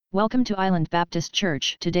Welcome to Island Baptist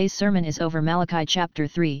Church. Today's sermon is over Malachi chapter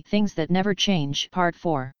 3, Things That Never Change, part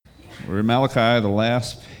 4. We're in Malachi, the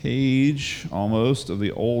last page almost of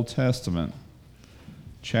the Old Testament.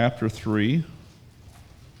 Chapter 3.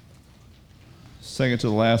 Second to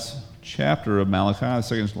the last chapter of Malachi,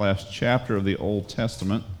 second to the last chapter of the Old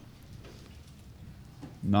Testament.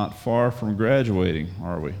 Not far from graduating,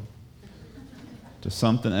 are we? To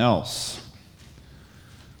something else.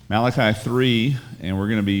 Malachi 3, and we're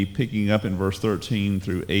going to be picking up in verse 13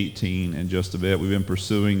 through 18 in just a bit. We've been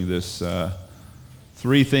pursuing this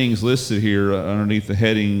three things listed here underneath the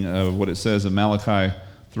heading of what it says in Malachi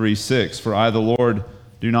 3:6. For I, the Lord,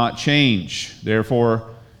 do not change. Therefore,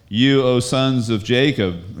 you, O sons of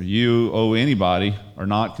Jacob, or you, O anybody, are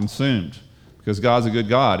not consumed. Because God's a good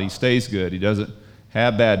God. He stays good. He doesn't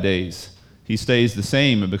have bad days. He stays the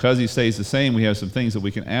same. And because he stays the same, we have some things that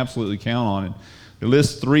we can absolutely count on. And it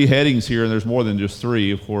lists three headings here, and there's more than just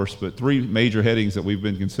three, of course, but three major headings that we've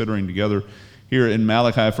been considering together here in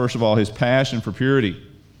Malachi. First of all, his passion for purity.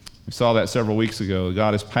 We saw that several weeks ago.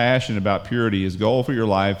 God is passionate about purity. His goal for your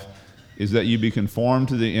life is that you be conformed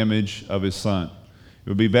to the image of his Son. It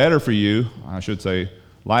would be better for you, I should say,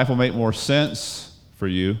 life will make more sense for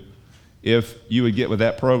you if you would get with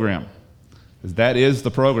that program, because that is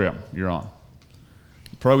the program you're on.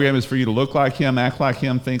 Program is for you to look like him, act like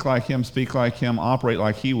him, think like him, speak like him, operate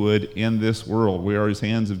like he would in this world. We are his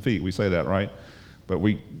hands and feet. We say that, right? But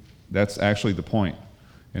that's actually the point.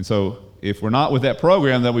 And so if we're not with that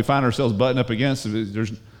program that we find ourselves butting up against,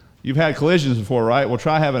 you've had collisions before, right? Well,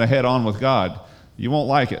 try having a head-on with God. You won't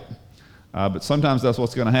like it. But sometimes that's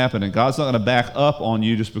what's going to happen. And God's not going to back up on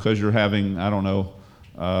you just because you're having,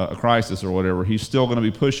 a crisis or whatever. He's still going to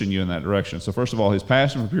be pushing you in that direction. So first of all, his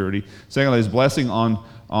passion for purity. Secondly, his blessing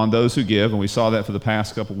on those who give, and we saw that for the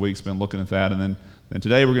past couple of weeks, been looking at that. And then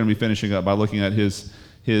today we're going to be finishing up by looking at his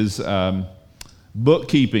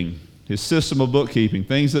bookkeeping, his system of bookkeeping,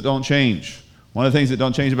 things that don't change. One of the things that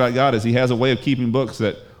don't change about God is he has a way of keeping books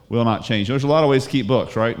that will not change. There's a lot of ways to keep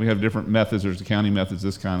books, right? We have different methods. There's accounting methods,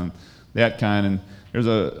 this kind and that kind. And there's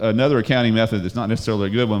another accounting method that's not necessarily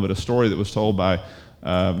a good one, but a story that was told by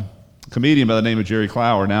a comedian by the name of Jerry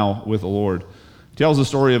Clower, now with the Lord. He tells the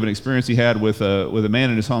story of an experience he had with a man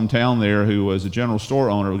in his hometown there who was a general store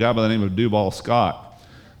owner, a guy by the name of Duval Scott.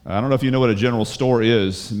 I don't know if you know what a general store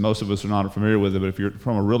is. Most of us are not familiar with it, but if you're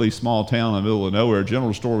from a really small town in the middle of nowhere, a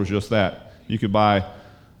general store was just that. You could buy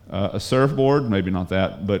a surfboard, maybe not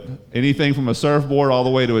that, but anything from a surfboard all the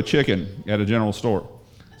way to a chicken at a general store.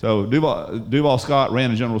 So Duval Scott ran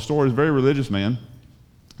a general store. He was a very religious man,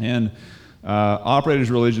 and operated his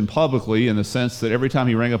religion publicly in the sense that every time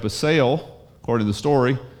he rang up a sale, according to the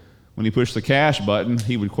story, when he pushed the cash button,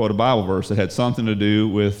 he would quote a Bible verse that had something to do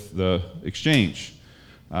with the exchange.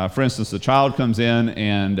 For instance, the child comes in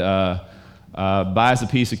and buys a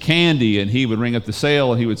piece of candy, and he would ring up the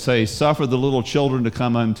sale, and he would say, "Suffer the little children to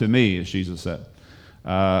come unto me," as Jesus said.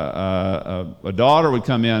 A daughter would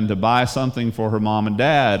come in to buy something for her mom and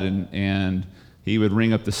dad, and he would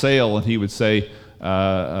ring up the sale, and he would say,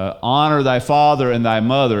 honor thy father and thy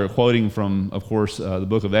mother, quoting from, of course, the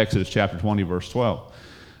book of Exodus, chapter 20, verse 12.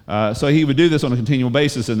 So he would do this on a continual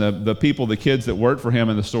basis, and the kids that worked for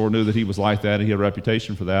him in the store knew that he was like that, and he had a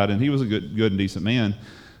reputation for that, and he was a good and decent man.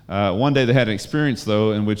 One day they had an experience,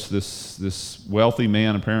 though, in which this wealthy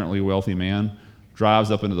man, apparently a wealthy man,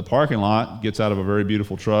 drives up into the parking lot, gets out of a very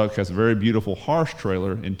beautiful truck, has a very beautiful horse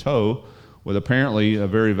trailer in tow with apparently a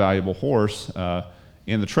very valuable horse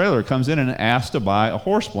in the trailer, comes in and asks to buy a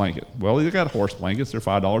horse blanket. Well, they got horse blankets. They're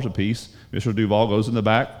 $5 a piece. Mr. Duval goes in the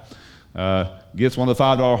back, gets one of the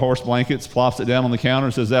 $5 horse blankets, plops it down on the counter,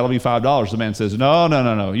 and says, "That'll be $5. The man says,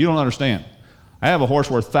 No, you don't understand. I have a horse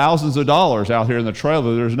worth thousands of dollars out here in the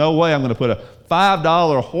trailer. There's no way I'm going to put a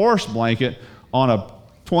 $5 horse blanket on a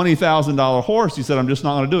 $20,000 horse." He said, "I'm just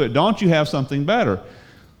not going to do it. Don't you have something better?"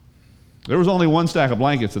 There was only one stack of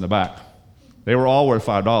blankets in the back. They were all worth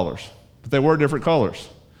 $5. But they were different colors.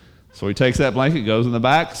 So he takes that blanket, goes in the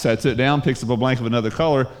back, sets it down, picks up a blanket of another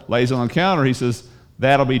color, lays it on the counter. He says,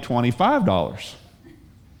 "That'll be $25.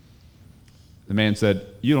 The man said,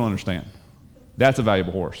 "You don't understand. That's a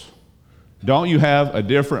valuable horse. Don't you have a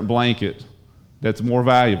different blanket that's more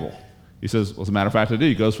valuable?" He says, "Well, as a matter of fact, I do."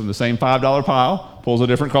 He goes from the same $5 pile, pulls a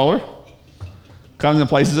different color, comes and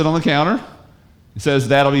places it on the counter. He says,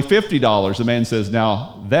 "That'll be $50. The man says,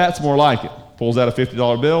 "Now, that's more like it." Pulls out a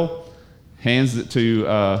 $50 bill, hands it to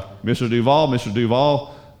Mr. Duval. Mr.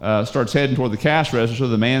 Duval starts heading toward the cash register.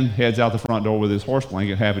 The man heads out the front door with his horse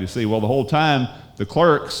blanket, happy to see. Well, the whole time, the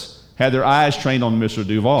clerks had their eyes trained on Mr.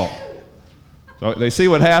 Duval. So they see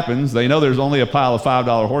what happens. They know there's only a pile of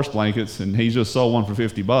 $5 horse blankets, and he's just sold one for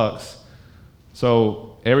 $50.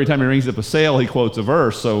 So every time he rings up a sale, he quotes a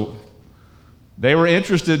verse. So they were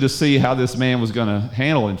interested to see how this man was going to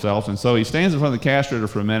handle himself. And so he stands in front of the cash register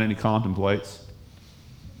for a minute and he contemplates.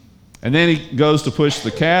 And then he goes to push the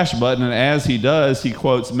cash button, and as he does, he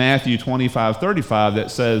quotes Matthew 25:35 that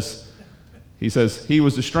says, he says, "He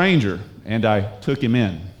was a stranger, and I took him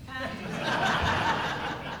in."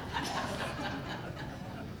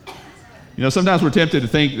 You know, sometimes we're tempted to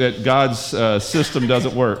think that God's system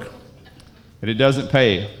doesn't work, that it doesn't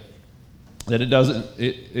pay, that it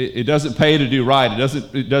doesn't pay to do right,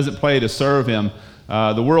 it doesn't pay to serve Him.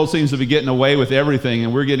 The world seems to be getting away with everything,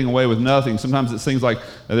 and we're getting away with nothing. Sometimes it seems like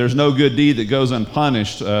there's no good deed that goes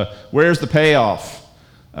unpunished. Where's the payoff?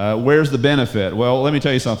 Where's the benefit? Well, let me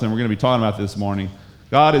tell you something. We're going to be talking about this morning.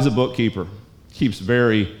 God is a bookkeeper. He keeps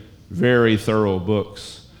very, very thorough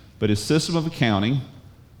books. But His system of accounting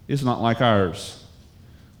is not like ours.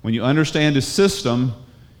 When you understand His system,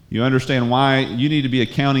 you understand why you need to be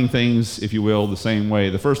accounting things, if you will, the same way.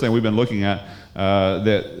 The first thing we've been looking at,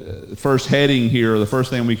 that first heading here, the first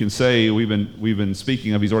thing we can say we've been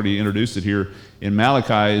speaking of, he's already introduced it here in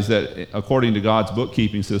Malachi, is that according to God's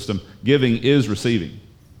bookkeeping system, giving is receiving.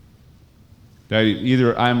 That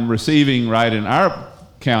either I'm receiving right in our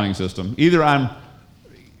accounting system, either I'm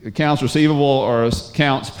accounts receivable or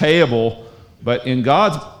accounts payable, but in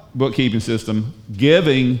God's bookkeeping system,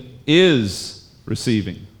 giving is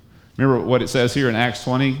receiving. Remember what it says here in Acts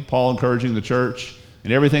 20, Paul encouraging the church,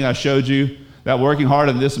 "In everything I showed you, that working hard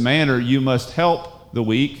in this manner, you must help the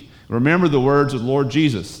weak. Remember the words of the Lord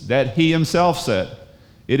Jesus, that He Himself said,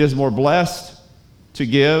 'It is more blessed to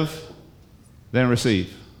give than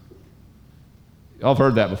receive.'" Y'all have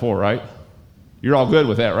heard that before, right? You're all good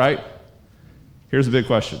with that, right? Here's the big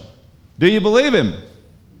question. Do you believe Him?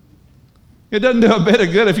 It doesn't do a bit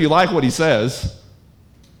of good if you like what He says.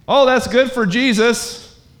 Oh, that's good for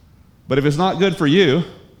Jesus. But if it's not good for you,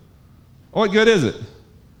 what good is it?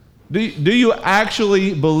 Do you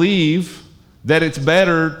actually believe that it's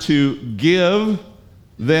better to give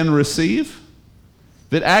than receive?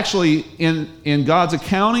 That actually in God's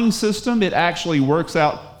accounting system, it actually works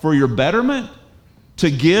out for your betterment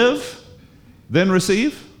to give than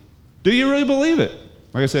receive? Do you really believe it?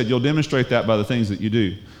 Like I said, you'll demonstrate that by the things that you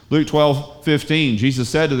do. Luke 12:15, Jesus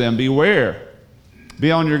said to them, "Beware,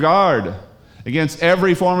 be on your guard against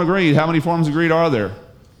every form of greed." How many forms of greed are there?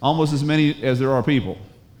 Almost as many as there are people.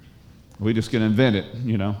 We just can invent it,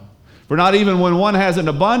 you know. "For not even when one has an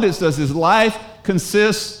abundance does his life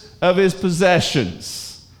consist of his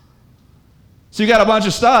possessions." So you got a bunch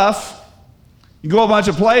of stuff, you go a bunch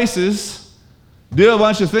of places, do a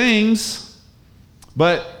bunch of things,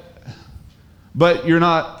 but you're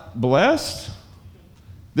not blessed.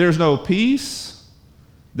 There's no peace.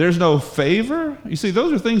 There's no favor. You see,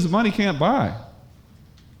 those are things that money can't buy.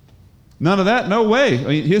 None of that, no way. I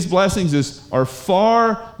mean, His blessings are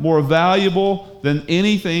far more valuable than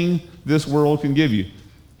anything this world can give you.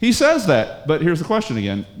 He says that, but here's the question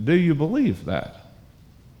again. Do you believe that?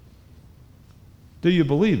 Do you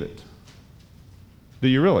believe it? Do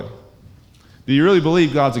you really? Do you really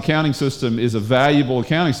believe God's accounting system is a valuable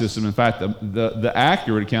accounting system? In fact, the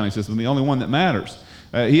accurate accounting system, the only one that matters.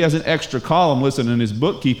 He has an extra column listed in His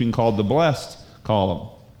bookkeeping called the blessed column.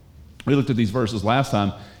 We looked at these verses last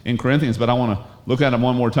time in Corinthians, but I want to look at them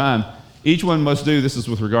one more time. "Each one must do," this is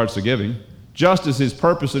with regards to giving, "just as his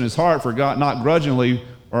purpose in his heart, for God, not grudgingly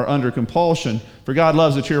or under compulsion, for God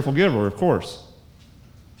loves a cheerful giver," of course.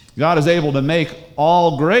 God is able to make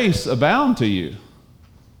all grace abound to you.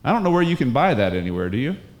 I don't know where you can buy that anywhere, do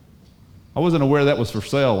you? I wasn't aware that was for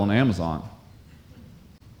sale on Amazon.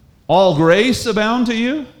 All grace abound to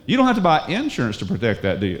you? You don't have to buy insurance to protect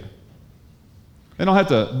that, do you? They don't have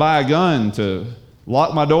to buy a gun to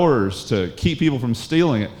lock my doors to keep people from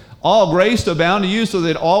stealing it. All grace to abound to you, so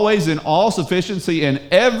that always in all sufficiency in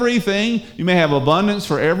everything you may have abundance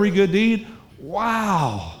for every good deed.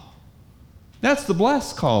 Wow. That's the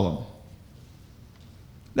blessed column.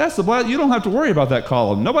 That's the blessed. You don't have to worry about that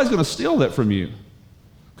column. Nobody's going to steal that from you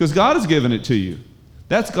because God has given it to you.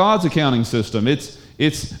 That's God's accounting system. It's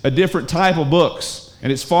a different type of books,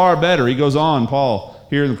 and it's far better. He goes on, Paul,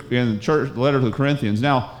 here in the church letter to the Corinthians.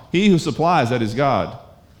 "Now, He who supplies, that is God,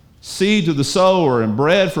 seed to the sower and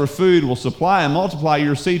bread for food will supply and multiply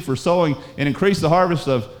your seed for sowing and increase the harvest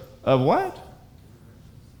of what?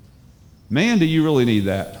 Man, do you really need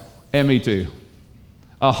that? And me too.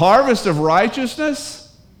 A harvest of righteousness?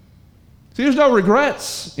 See, there's no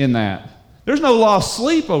regrets in that. There's no lost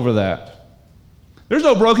sleep over that. There's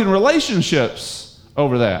no broken relationships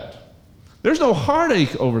over that. There's no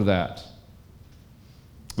heartache over that.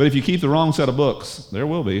 But if you keep the wrong set of books, there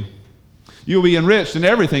will be. You will be enriched in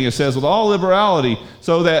everything, it says, with all liberality,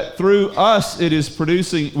 so that through us it is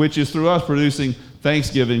producing, which is through us producing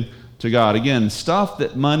thanksgiving to God. Again, stuff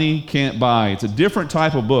that money can't buy. It's a different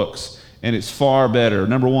type of books, and it's far better.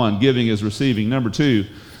 Number one, giving is receiving. Number two,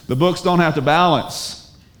 the books don't have to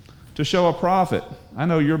balance to show a profit. I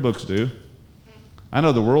know your books do. I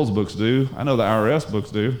know the world's books do. I know the IRS books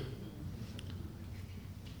do.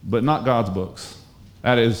 But not God's books.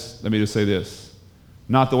 That is, let me just say this,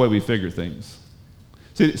 not the way we figure things.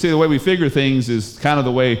 See, the way we figure things is kind of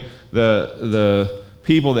the way the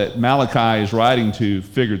people that Malachi is writing to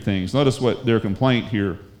figured things. Notice what their complaint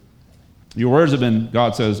here. Your words have been,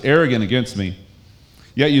 God says, arrogant against me.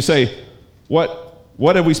 Yet you say, what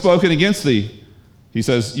have we spoken against thee? He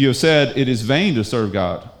says, you have said it is vain to serve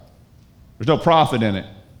God. There's no profit in it.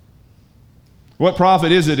 What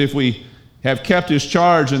profit is it if we have kept his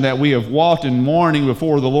charge and that we have walked in mourning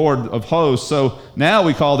before the Lord of hosts? So now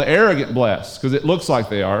we call the arrogant blessed, because it looks like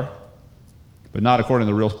they are, but not according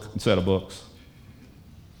to the real set of books.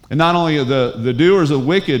 And not only are the doers of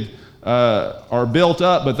wicked are built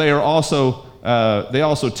up, but they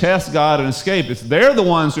also test God and escape. They're the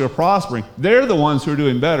ones who are prospering. They're the ones who are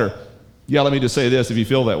doing better. Yeah, let me just say this, if you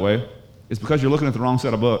feel that way, it's because you're looking at the wrong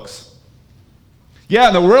set of books. Yeah,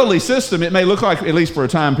 in the worldly system, it may look like, at least for a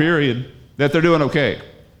time period, that they're doing okay,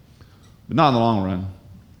 but not in the long run.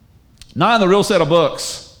 Not in the real set of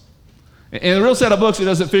books. In the real set of books, it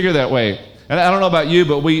doesn't figure that way. And I don't know about you,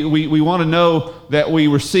 but we want to know that we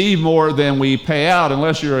receive more than we pay out.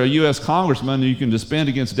 Unless you're a U.S. congressman, you can just spend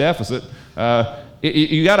against deficit.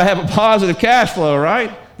 You got to have a positive cash flow, right?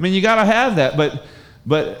 I mean, you got to have that,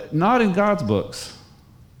 but not in God's books.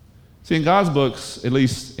 See, in God's books, at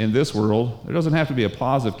least in this world, there doesn't have to be a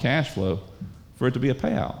positive cash flow for it to be a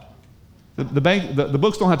payout. The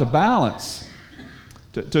books don't have to balance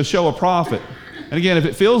to show a profit. And again, if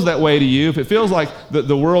it feels that way to you, if it feels like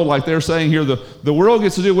the world, like they're saying here, the world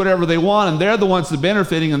gets to do whatever they want, and they're the ones that are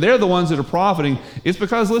benefiting, and they're the ones that are profiting, it's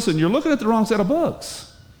because, listen, you're looking at the wrong set of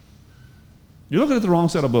books. You're looking at the wrong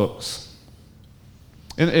set of books.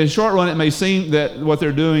 In the short run, it may seem that what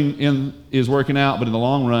they're doing is working out, but in the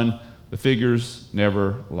long run, the figures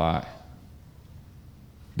never lie.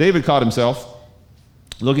 David caught himself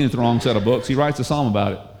looking at the wrong set of books. He writes a psalm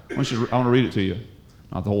about it. I want to read it to you.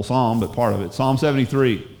 Not the whole psalm, but part of it. Psalm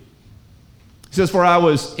 73. He says, for I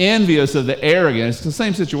was envious of the arrogant. It's the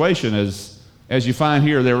same situation as you find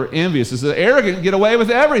here. They were envious. It says, the arrogant get away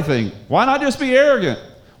with everything. Why not just be arrogant?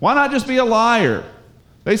 Why not just be a liar?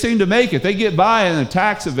 They seem to make it. They get by in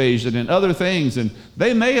tax evasion and other things, and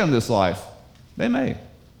they may in this life. They may.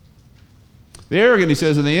 The arrogant, he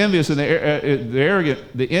says, and the envious, and the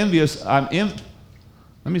arrogant, the envious, let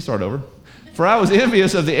me start over. For I was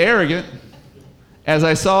envious of the arrogant as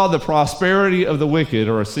I saw the prosperity of the wicked,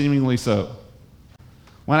 or seemingly so.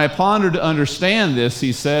 When I pondered to understand this,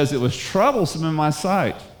 he says, it was troublesome in my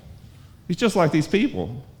sight. He's just like these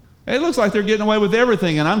people. It looks like they're getting away with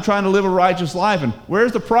everything, and I'm trying to live a righteous life, and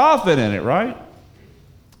where's the profit in it, right?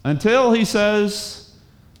 Until he says,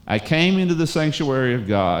 I came into the sanctuary of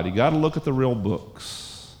God. You got to look at the real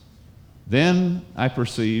books. Then I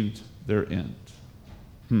perceived their end.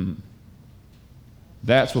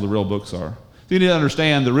 That's where the real books are. So you need to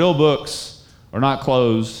understand the real books are not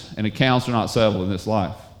closed and accounts are not settled in this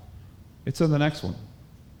life. It's in the next one.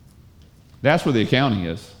 That's where the accounting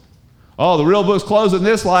is. Oh, the real book's closed in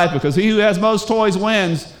this life because he who has most toys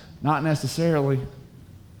wins. Not necessarily.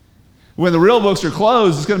 When the real books are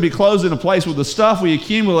closed, it's going to be closed in a place where the stuff we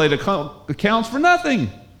accumulate accounts for nothing.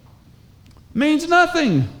 Means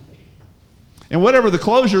nothing. And whatever the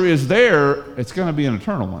closure is there, it's going to be an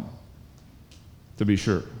eternal one, to be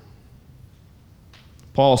sure.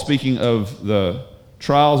 Paul, speaking of the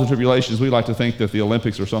trials and tribulations, we like to think that the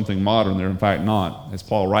Olympics are something modern. They're in fact not. As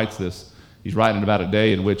Paul writes this, he's writing about a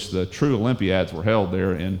day in which the true Olympiads were held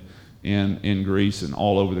there in Greece and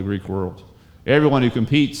all over the Greek world. Everyone who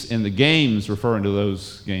competes in the games, referring to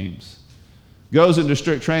those games, goes into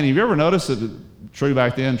strict training. Have you ever noticed that, true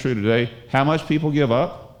back then, true today, how much people give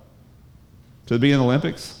up to be in the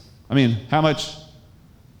Olympics? I mean, how much,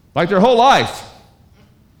 like their whole life.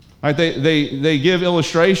 Like they give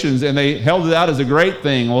illustrations and they held it out as a great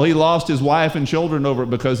thing. Well, he lost his wife and children over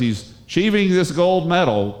it because he's achieving this gold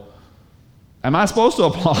medal. Am I supposed to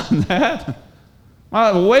applaud that?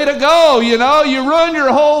 Way to go, you know, you ruined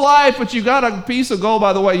your whole life, but you got a piece of gold.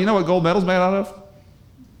 By the way, you know what gold medal's made out of?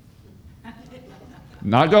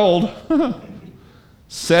 Not gold.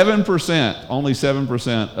 7%, only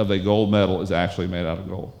 7% of a gold medal is actually made out of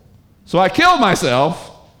gold. So I killed myself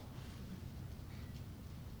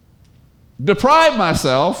deprived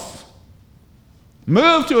myself,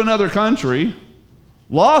 moved to another country,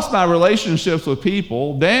 lost my relationships with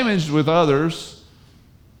people, damaged with others,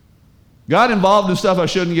 got involved in stuff I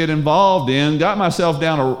shouldn't get involved in, got myself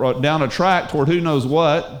down a track toward who knows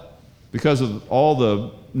what because of all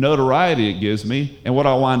the notoriety it gives me, and what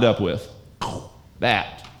I wind up with?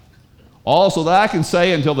 That. Also that I can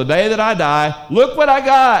say until the day that I die, look what I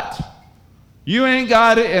got. You ain't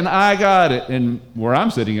got it and I got it. And where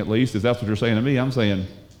I'm sitting at least, if that's what you're saying to me, I'm saying,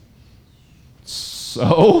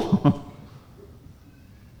 so?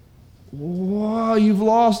 Wow, you've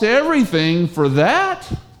lost everything for that?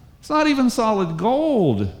 It's not even solid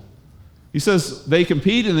gold. He says they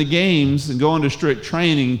compete in the games and go into strict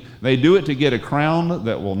training. They do it to get a crown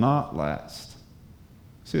that will not last.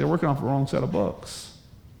 See, they're working off the wrong set of books.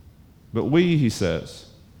 But we, he says,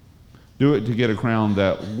 do it to get a crown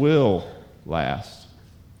that will last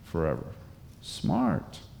forever.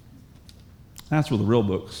 Smart. That's where the real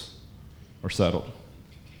books are settled.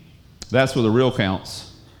 That's where the real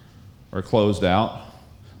counts are closed out.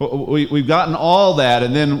 We've gotten all that,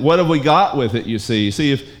 and then what have we got with it, you see?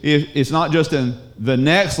 See, if it's not just in the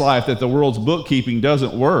next life that the world's bookkeeping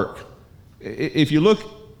doesn't work. If you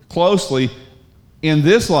look closely, in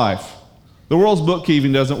this life, the world's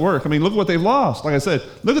bookkeeping doesn't work. I mean, look what they've lost. Like I said,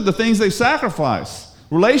 look at the things they've sacrificed,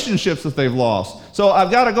 relationships that they've lost. So I've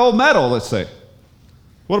got a gold medal, let's say.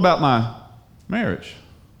 What about my marriage?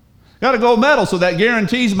 Got a gold medal, so that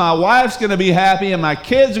guarantees my wife's going to be happy and my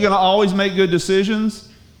kids are going to always make good decisions.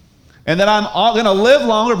 And that I'm going to live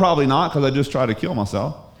longer, probably not, because I just tried to kill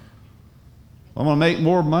myself. I'm going to make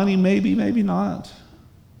more money, maybe, maybe not.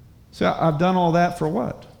 See, I've done all that for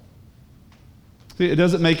what? See, it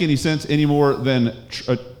doesn't make any sense anymore than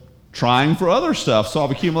trying for other stuff. So I've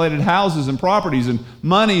accumulated houses and properties and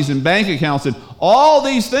monies and bank accounts and all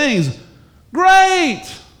these things. Great!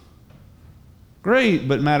 Great,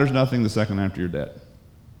 but it matters nothing the second after you're dead.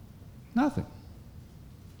 Nothing.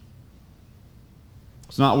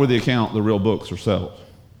 It's not where the real books are settled.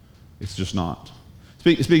 It's just not.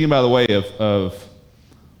 Speaking, by the way, of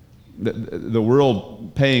the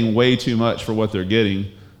world paying way too much for what they're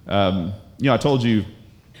getting, I told you,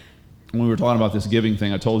 when we were talking about this giving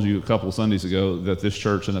thing, I told you a couple of Sundays ago that this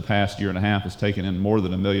church in the past year and a half has taken in more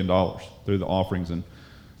than $1 million through the offerings and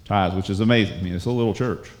tithes, which is amazing. I mean, it's a little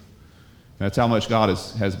church. That's how much God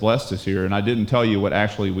has blessed us here. And I didn't tell you what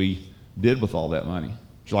actually we did with all that money.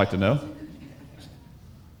 Would you like to know?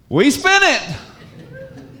 We spent it.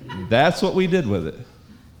 That's what we did with it.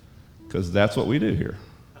 Because that's what we do here.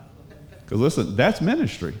 Because listen, that's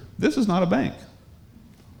ministry. This is not a bank.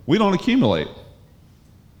 We don't accumulate.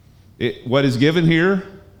 What is given here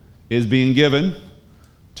is being given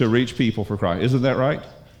to reach people for Christ. Isn't that right?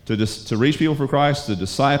 To reach people for Christ, to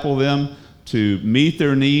disciple them, to meet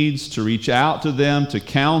their needs, to reach out to them, to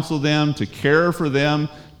counsel them, to care for them,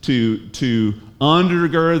 to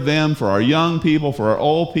undergird them, for our young people, for our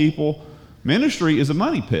old people. Ministry is a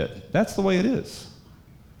money pit. That's the way it is.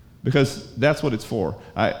 Because that's what it's for.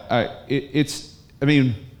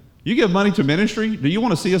 You give money to ministry, do you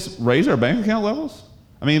want to see us raise our bank account levels?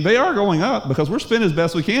 I mean, they are going up because we're spending as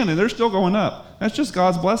best we can, and they're still going up. That's just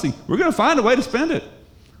God's blessing. We're going to find a way to spend it.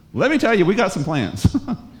 Let me tell you, we got some plans.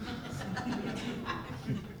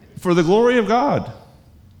 For the glory of God.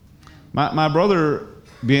 My brother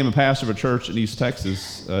became a pastor of a church in East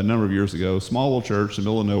Texas a number of years ago, small little church in the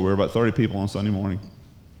middle of nowhere, about 30 people on Sunday morning.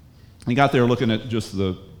 He got there looking at just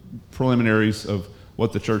the preliminaries of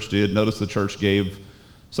what the church did. Noticed the church gave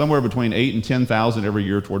somewhere between $8,000 and $10,000 every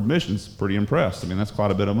year toward missions. Pretty impressed. I mean, that's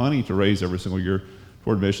quite a bit of money to raise every single year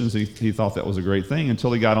toward missions. He thought that was a great thing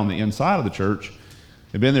until he got on the inside of the church.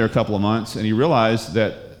 He'd been there a couple of months, and he realized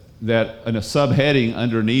that in a subheading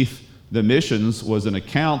underneath the missions was an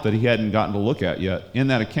account that he hadn't gotten to look at yet. In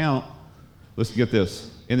that account, let's get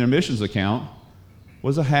this, in their missions account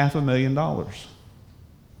was $500,000.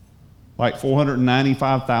 Like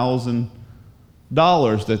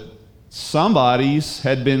 $495,000 that somebody's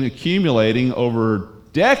had been accumulating over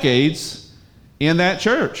decades in that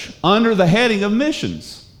church under the heading of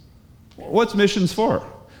missions. What's missions for?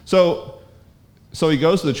 So he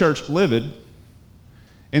goes to the church livid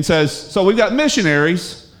and says, so we've got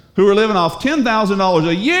missionaries who are living off $10,000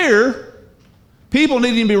 a year, people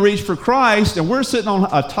needing to be reached for Christ, and we're sitting on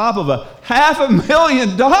top of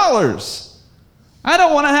 $500,000. I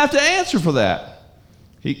don't want to have to answer for that.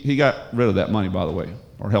 He got rid of that money, by the way,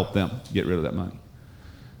 or helped them get rid of that money.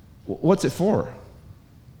 What's it for?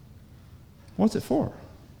 What's it for?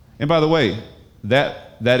 And by the way,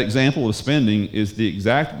 that example of spending is the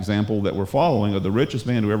exact example that we're following of the richest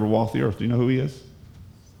man who ever walked the earth. Do you know who he is?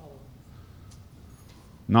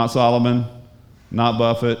 Not Solomon, not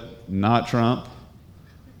Buffett, not Trump.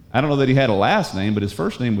 I don't know that he had a last name, but his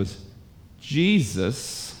first name was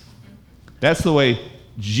Jesus. That's the way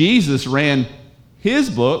Jesus ran his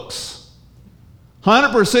books.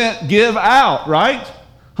 100% give out, right?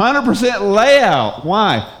 100% lay out.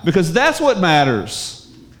 Why? Because that's what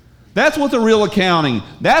matters. That's what the real accounting,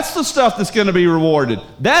 that's the stuff that's going to be rewarded.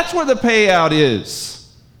 That's where the payout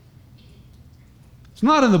is. It's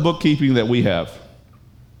not in the bookkeeping that we have.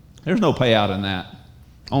 There's no payout in that.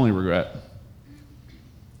 Only regret.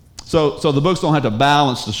 So the books don't have to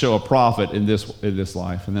balance to show a profit in this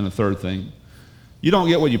life. And then the third thing, you don't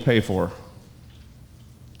get what you pay for.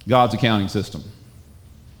 God's accounting system.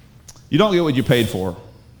 You don't get what you paid for.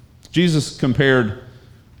 Jesus compared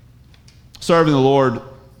serving the Lord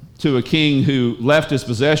to a king who left his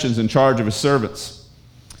possessions in charge of his servants.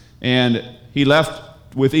 And he left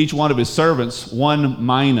with each one of his servants one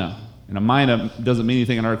mina. And a mina doesn't mean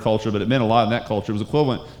anything in our culture, but it meant a lot in that culture. It was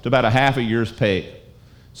equivalent to about a half a year's pay.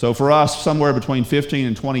 So for us, somewhere between $15,000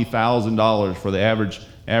 and $20,000 for the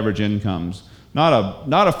average incomes.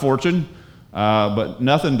 Not a fortune, but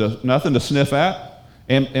nothing to sniff at.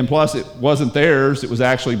 And plus, it wasn't theirs. It was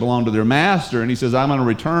actually belonged to their master. And he says, I'm going to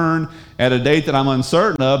return at a date that I'm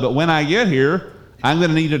uncertain of, but when I get here, I'm going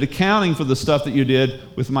to need an accounting for the stuff that you did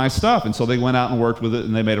with my stuff. And so they went out and worked with it,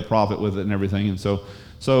 and they made a profit with it and everything. And so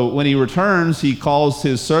when he returns, he calls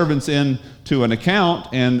his servants in to an account,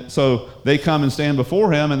 and so they come and stand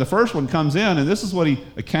before him, and the first one comes in, and this is what he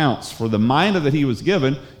accounts for the mina that he was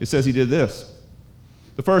given. It says he did this.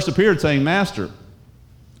 The first appeared, saying, Master,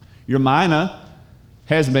 your mina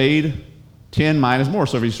has made 10 minas more.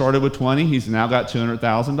 So if he started with 20, he's now got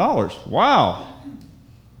 $200,000. Wow.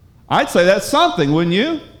 I'd say that's something, wouldn't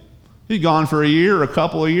you? He'd gone for a year or a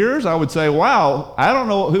couple of years. I would say, wow, I don't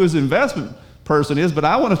know who his investment person is, but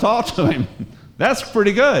I want to talk to him. That's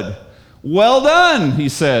pretty good. Well done, he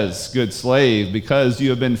says, good slave, because you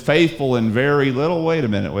have been faithful in very little. Wait a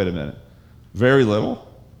minute. Very little?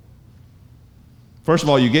 First of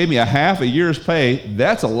all, you gave me a half a year's pay.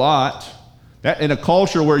 That's a lot. That in a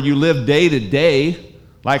culture where you live day to day,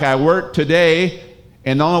 like I work today,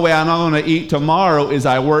 and the only way I'm not going to eat tomorrow is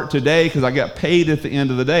I work today because I got paid at the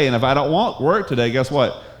end of the day. And if I don't want work today, guess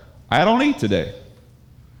what? I don't eat today.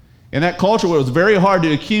 In that culture where it was very hard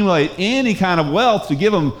to accumulate any kind of wealth, to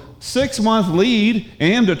give him 6-month lead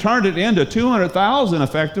and him to turn it into $200,000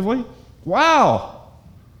 effectively. Wow.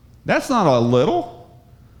 That's not a little.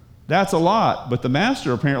 That's a lot. But the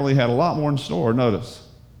master apparently had a lot more in store. Notice.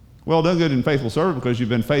 Well done, good and faithful servant, because you've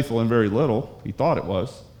been faithful in very little. He thought it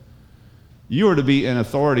was. You are to be in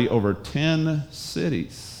authority over 10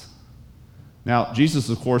 cities. Now, Jesus,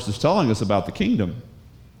 of course, is telling us about the kingdom.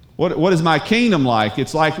 What is my kingdom like?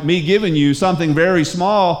 It's like me giving you something very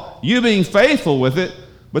small, you being faithful with it,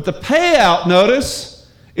 but the payout,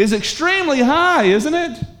 notice, is extremely high, isn't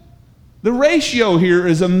it? The ratio here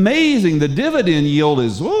is amazing. The dividend yield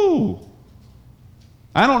is, woo.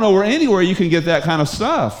 I don't know anywhere you can get that kind of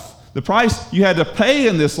stuff. The price you had to pay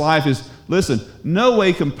in this life is, listen, no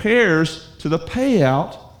way compares to the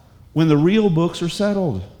payout when the real books are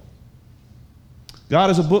settled.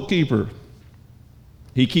 God is a bookkeeper.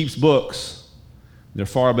 He keeps books. They're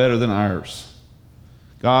far better than ours.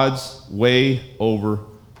 God's way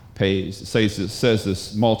overpays. It says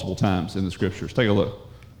this multiple times in the scriptures. Take a look.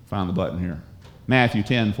 Find the button here. Matthew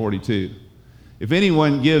 10:42. If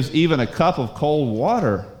anyone gives even a cup of cold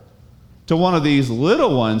water to one of these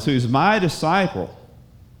little ones who's my disciple,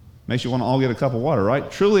 makes you want to all get a cup of water,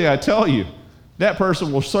 right? Truly I tell you, that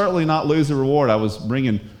person will certainly not lose the reward. I was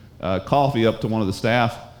bringing coffee up to one of the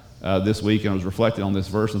staff this week, and I was reflecting on this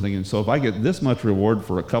verse and thinking, so if I get this much reward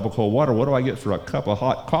for a cup of cold water, what do I get for a cup of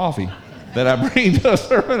hot coffee that I bring to a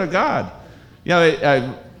servant of God?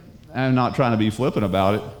 I'm not trying to be flippant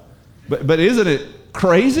about it, but isn't it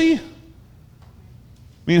crazy? I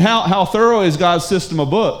mean, how thorough is God's system of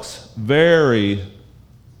books? Very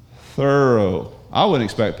thorough. I wouldn't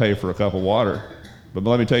expect pay for a cup of water, but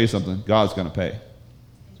let me tell you something. God's going to pay.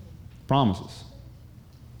 Promises.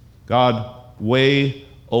 God way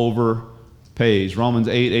overpays. Romans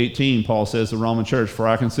 8:18, Paul says to the Roman church, for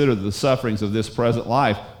I consider that the sufferings of this present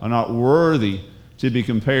life are not worthy to be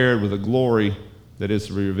compared with the glory that is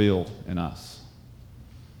to be revealed in us.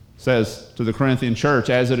 Says to the Corinthian church,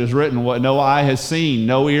 as it is written, what no eye has seen,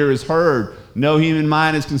 no ear has heard, no human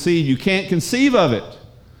mind has conceived. You can't conceive of it.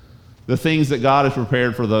 The things that God has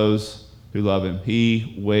prepared for those who love him.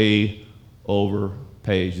 He way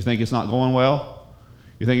overpays. You think it's not going well?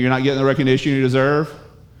 You think you're not getting the recognition you deserve?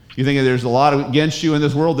 You think there's a lot against you in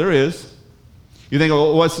this world? There is. You think,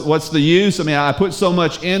 well, what's the use? I mean, I put so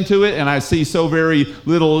much into it and I see so very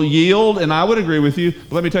little yield, and I would agree with you.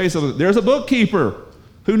 But let me tell you something. There's a bookkeeper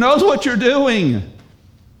who knows what you're doing,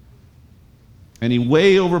 and he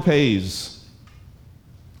way overpays.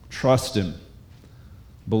 Trust him.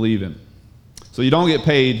 Believe him. So you don't get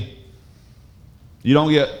paid. You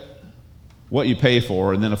don't get what you pay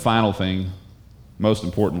for. And then a final thing, most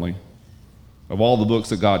importantly, of all the books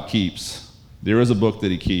that God keeps, there is a book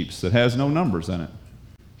that he keeps that has no numbers in it.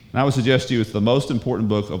 And I would suggest to you it's the most important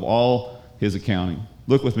book of all his accounting.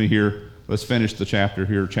 Look with me here. Let's finish the chapter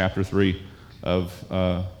here, chapter 3 of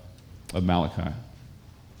Malachi. It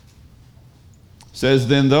says,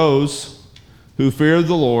 then those who feared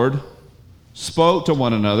the Lord spoke to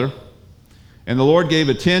one another, and the Lord gave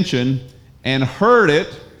attention and heard it,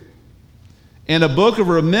 and a book of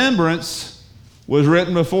remembrance was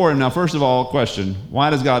written before him. Now, first of all, question, why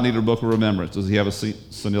does God need a book of remembrance? Does he have a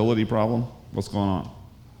senility problem? What's going on?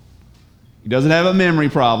 He doesn't have a memory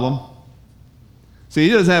problem. See,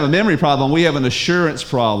 he doesn't have a memory problem. We have an assurance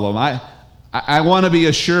problem. I want to be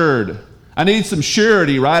assured. I need some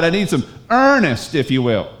surety, right? I need some earnest, if you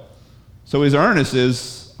will. So his earnest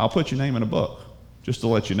is, I'll put your name in a book, just to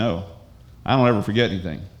let you know. I don't ever forget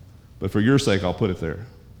anything. But for your sake, I'll put it there.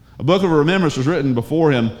 A book of remembrance was written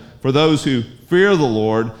before him for those who fear the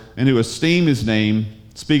Lord and who esteem his name.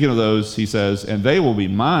 Speaking of those, he says, and they will be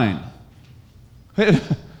mine.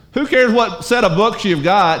 Who cares what set of books you've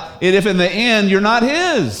got if in the end you're not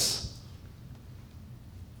his?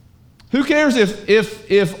 Who cares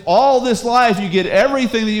if all this life you get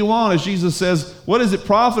everything that you want, as Jesus says, what does it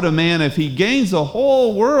profit a man if he gains the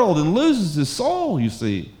whole world and loses his soul, you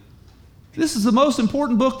see? This is the most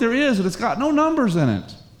important book there is, and it's got no numbers in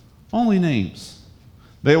it, only names.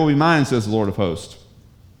 They will be mine, says the Lord of hosts,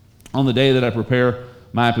 on the day that I prepare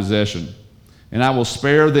my possession. And I will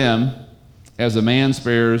spare them as a man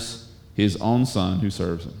spares his own son who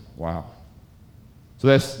serves him. Wow. So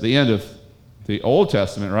that's the end of the Old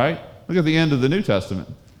Testament, right? Look at the end of the New Testament.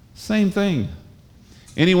 Same thing.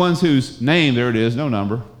 Anyone whose name, there it is, no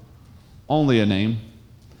number, only a name,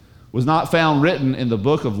 was not found written in the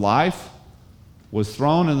book of life, was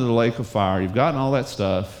thrown into the lake of fire. You've gotten all that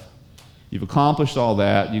stuff. You've accomplished all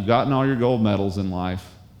that. You've gotten all your gold medals in life.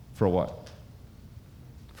 For what?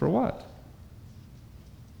 For what?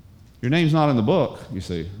 Your name's not in the book, you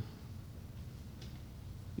see.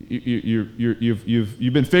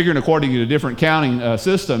 You've been figuring according to a different counting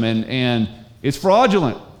system, and it's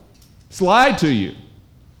fraudulent. It's lied to you.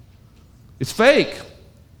 It's fake.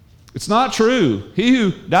 It's not true. He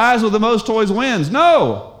who dies with the most toys wins.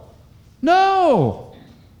 No.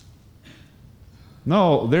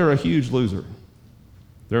 No, they're a huge loser.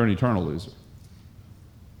 They're an eternal loser.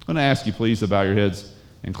 I'm going to ask you please to bow your heads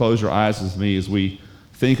and close your eyes with me as we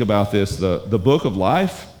think about this. The book of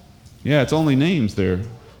life, yeah, it's only names there.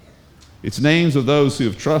 It's names of those who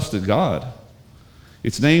have trusted God.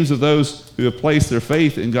 It's names of those who have placed their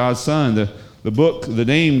faith in God's Son. The book, the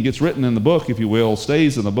name gets written in the book, if you will,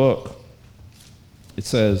 stays in the book. It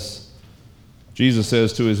says, Jesus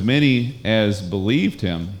says, to as many as believed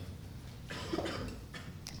him,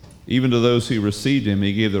 even to those who received him,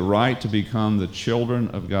 he gave the right to become the children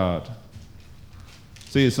of God.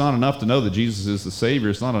 See, it's not enough to know that Jesus is the Savior.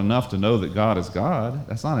 It's not enough to know that God is God.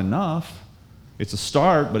 That's not enough. It's a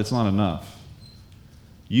start, but it's not enough.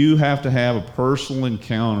 You have to have a personal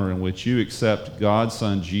encounter in which you accept God's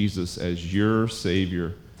Son, Jesus, as your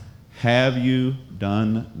Savior. Have you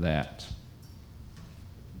done that?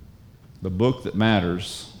 The book that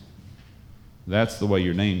matters, that's the way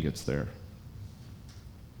your name gets there.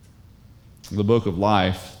 The book of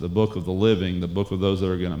life, the book of the living, the book of those that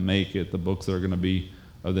are going to make it, the books that are going to be,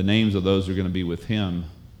 of the names of those who are going to be with him,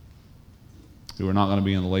 who are not going to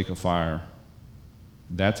be in the lake of fire.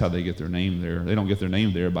 That's how they get their name there. They don't get their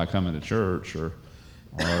name there by coming to church or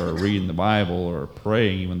reading the Bible or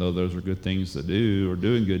praying, even though those are good things to do, or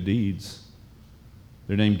doing good deeds.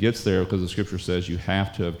 Their name gets there because the Scripture says you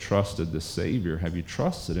have to have trusted the Savior. Have you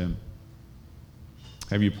trusted him?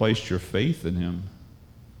 Have you placed your faith in him?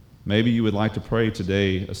 Maybe you would like to pray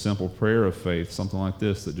today a simple prayer of faith, something like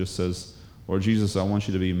this that just says, Lord Jesus, I want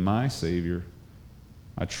you to be my Savior.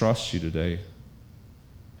 I trust you today.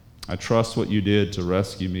 I trust what you did to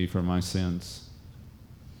rescue me from my sins.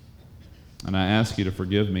 And I ask you to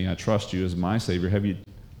forgive me. I trust you as my Savior. Have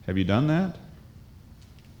you done that?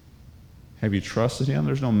 Have you trusted him?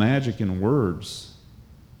 There's no magic in words.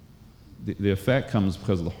 The effect comes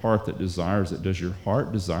because of the heart that desires it. Does your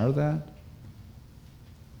heart desire that?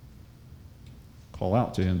 Call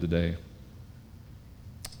out to him today.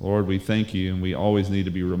 Lord, we thank you, and we always need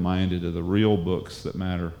to be reminded of the real books that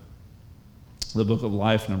matter. the book of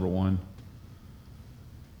life, number 1.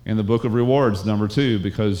 And the book of rewards, number 2,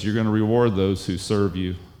 because you're going to reward those who serve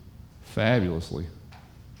you fabulously.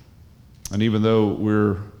 And even though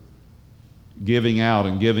we're giving out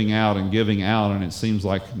and giving out and giving out, and it seems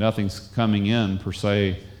like nothing's coming in per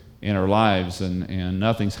se in our lives, and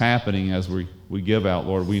nothing's happening as we give out,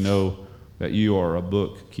 Lord, we know that you are a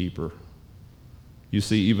bookkeeper. You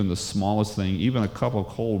see even the smallest thing, even a cup of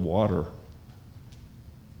cold water.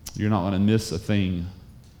 You're not going to miss a thing.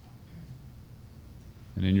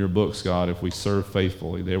 And in your books, God, if we serve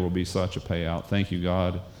faithfully, there will be such a payout. Thank you,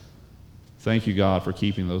 God. Thank you, God, for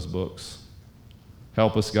keeping those books.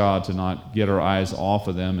 Help us, God, to not get our eyes off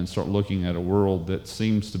of them and start looking at a world that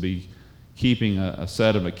seems to be keeping a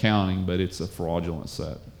set of accounting, but it's a fraudulent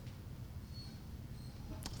set.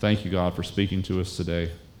 Thank you, God, for speaking to us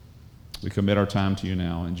today. We commit our time to you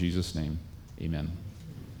now. In Jesus' name, amen.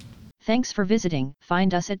 Thanks for visiting.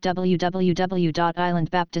 Find us at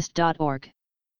www.islandbaptist.org.